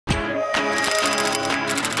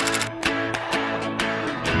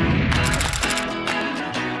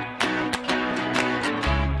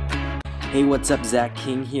Hey, what's up? Zach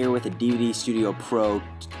King here with a DVD Studio Pro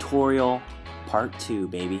tutorial part 2,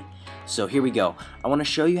 baby. So here we go. I want to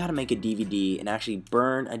show you how to make a DVD and actually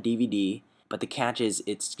burn a DVD, but the catch is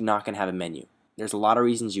it's not going to have a menu. There's a lot of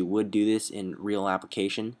reasons you would do this in real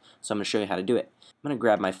application, so I'm going to show you how to do it. I'm going to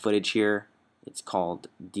grab my footage here. It's called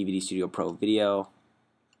DVD Studio Pro Video,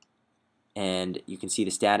 and you can see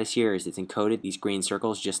the status here is it's encoded, these green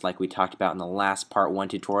circles, just like we talked about in the last part 1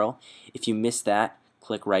 tutorial. If you missed that,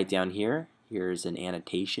 click right down here. Here's an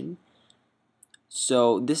annotation.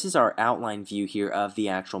 So this is our outline view here of the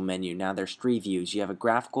actual menu. Now there's 3 views. You have a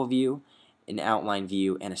graphical view, an outline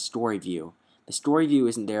view, and a story view. The story view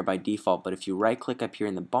isn't there by default, but if you right click up here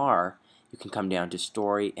in the bar, you can come down to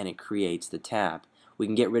story and it creates the tab. We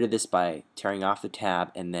can get rid of this by tearing off the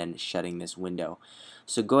tab and then shutting this window.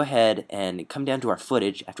 So go ahead and come down to our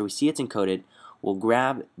footage. After we see it's encoded, we'll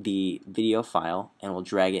grab the video file and we'll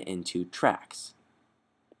drag it into tracks.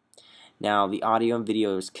 Now the audio and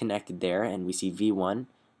video is connected there, and we see V1,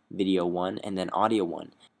 video 1, and then audio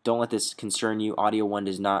 1. Don't let this concern you. Audio 1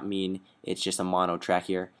 does not mean it's just a mono track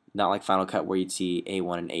here. Not like Final Cut where you'd see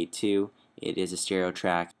A1 and A2. It is a stereo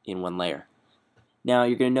track in one layer. Now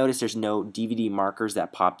you're going to notice there's no DVD markers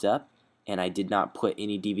that popped up, and I did not put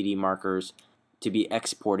any DVD markers to be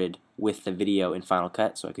exported with the video in Final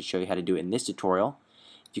Cut, so I could show you how to do it in this tutorial.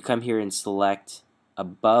 If you come here and select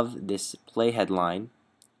above this playhead line,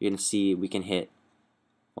 you're going to see we can hit,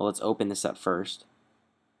 well, let's open this up first,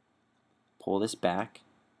 pull this back.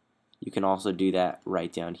 You can also do that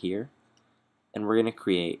right down here, and we're going to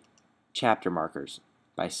create chapter markers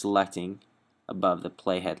by selecting above the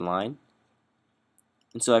playhead line.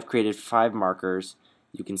 And so I've created 5 markers.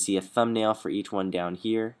 You can see a thumbnail for each one down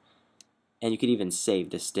here, and you could even save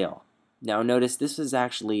this still. Now notice this is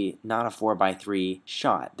actually not a 4:3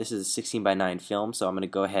 shot. This is a 16:9 film, so I'm going to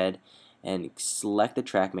go ahead and select the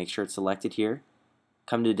track, make sure it's selected here,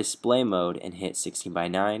 come to display mode and hit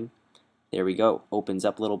 16:9. There we go, opens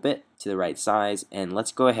up a little bit to the right size, and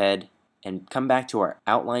let's go ahead and come back to our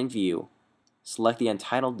outline view, select the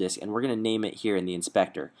untitled disc, and we're going to name it here in the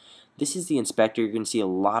inspector. This is the inspector. You're going to see a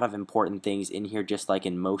lot of important things in here, just like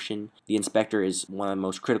in Motion. The inspector is one of the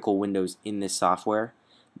most critical windows in this software.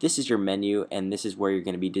 This is your menu, and this is where you're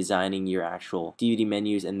going to be designing your actual DVD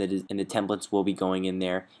menus, and the templates will be going in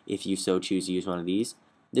there if you so choose to use one of these.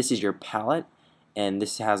 This is your palette, and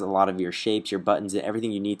this has a lot of your shapes, your buttons, and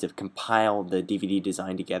everything you need to compile the DVD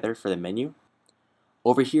design together for the menu.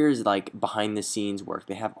 Over here is like behind the scenes work.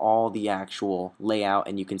 They have all the actual layout,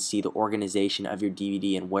 and you can see the organization of your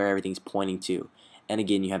DVD and where everything's pointing to. And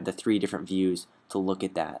again, you have the 3 different views to look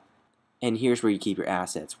at that. And here's where you keep your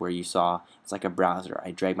assets, where you saw it's like a browser.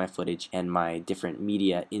 I drag my footage and my different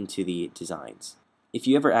media into the designs. If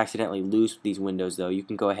you ever accidentally lose these windows though, you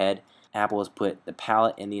can go ahead. Apple has put the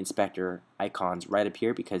palette and the inspector icons right up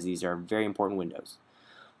here because these are very important windows.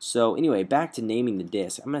 So anyway, back to naming the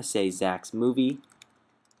disc. I'm going to say Zach's Movie.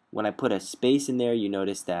 When I put a space in there, you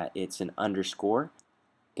notice that it's an underscore.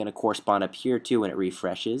 Going to correspond up here too when it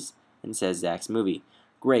refreshes and says Zach's Movie.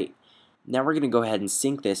 Great. Now we're going to go ahead and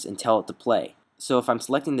sync this and tell it to play. So if I'm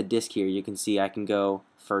selecting the disc here, you can see I can go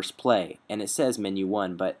first play, and it says menu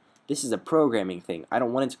 1, but this is a programming thing. I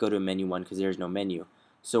don't want it to go to menu 1 because there's no menu.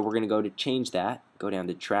 So we're going to go to change that, go down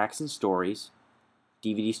to Tracks and Stories,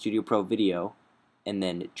 DVD Studio Pro Video, and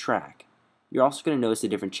then Track. You're also going to notice the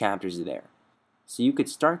different chapters are there. So you could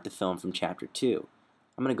start the film from chapter 2.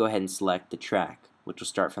 I'm going to go ahead and select the track, which will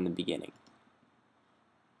start from the beginning.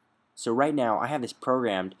 So right now I have this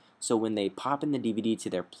programmed so when they pop in the DVD to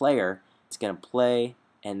their player, it's going to play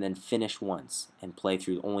and then finish once and play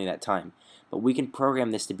through only that time. But we can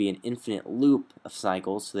program this to be an infinite loop of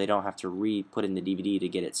cycles so they don't have to re-put in the DVD to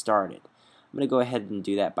get it started. I'm going to go ahead and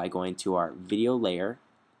do that by going to our video layer,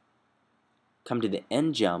 come to the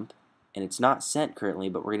end jump, and it's not sent currently,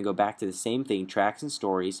 but we're going to go back to the same thing, Tracks and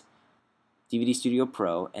Stories, DVD Studio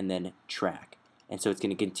Pro, and then Track. And so it's going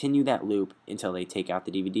to continue that loop until they take out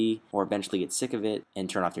the DVD or eventually get sick of it and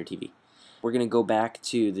turn off their TV. We're going to go back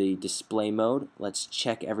to the display mode. Let's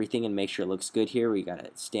check everything and make sure it looks good here. We got a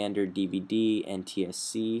standard DVD,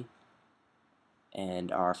 NTSC,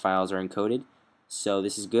 and our files are encoded. So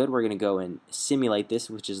this is good. We're going to go and simulate this,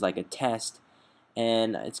 which is like a test,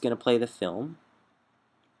 and it's going to play the film.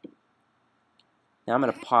 Now I'm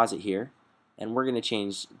going to pause it here, and we're going to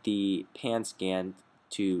change the pan scan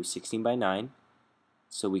to 16:9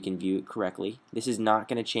 so we can view it correctly. This is not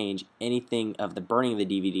going to change anything of the burning of the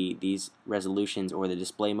DVD, these resolutions, or the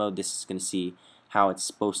display mode. This is going to see how it's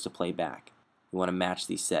supposed to play back. We want to match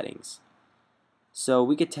these settings. So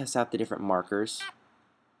we could test out the different markers,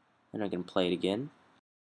 and I'm going to play it again.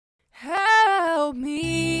 Help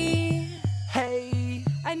me.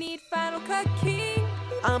 I need Final Cut King.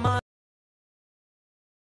 I'm on.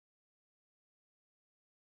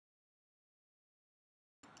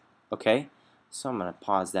 Okay, so I'm going to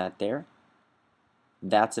pause that there.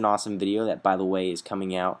 That's an awesome video that, by the way, is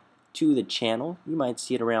coming out to the channel. You might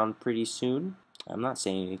see it around pretty soon. I'm not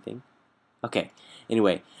saying anything. Okay,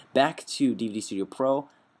 anyway, back to DVD Studio Pro.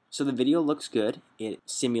 So the video looks good. It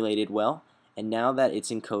simulated well. And now that it's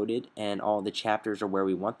encoded and all the chapters are where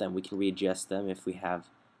we want them, we can readjust them if we have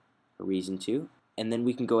a reason to. And then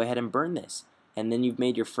we can go ahead and burn this. And then you've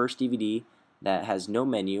made your first DVD that has no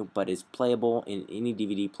menu but is playable in any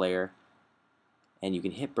DVD player. And you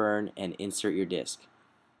can hit burn and insert your disc.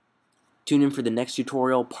 Tune in for the next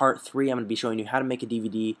tutorial, part 3. I'm going to be showing you how to make a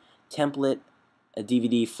DVD template, a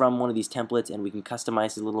DVD from one of these templates, and we can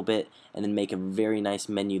customize it a little bit and then make a very nice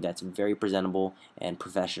menu that's very presentable and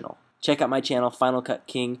professional. Check out my channel, Final Cut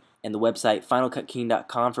King, and the website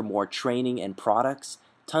finalcutking.com for more training and products.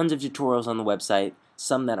 Tons of tutorials on the website,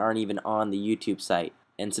 some that aren't even on the YouTube site.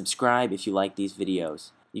 And subscribe if you like these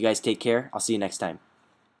videos. You guys take care. I'll see you next time.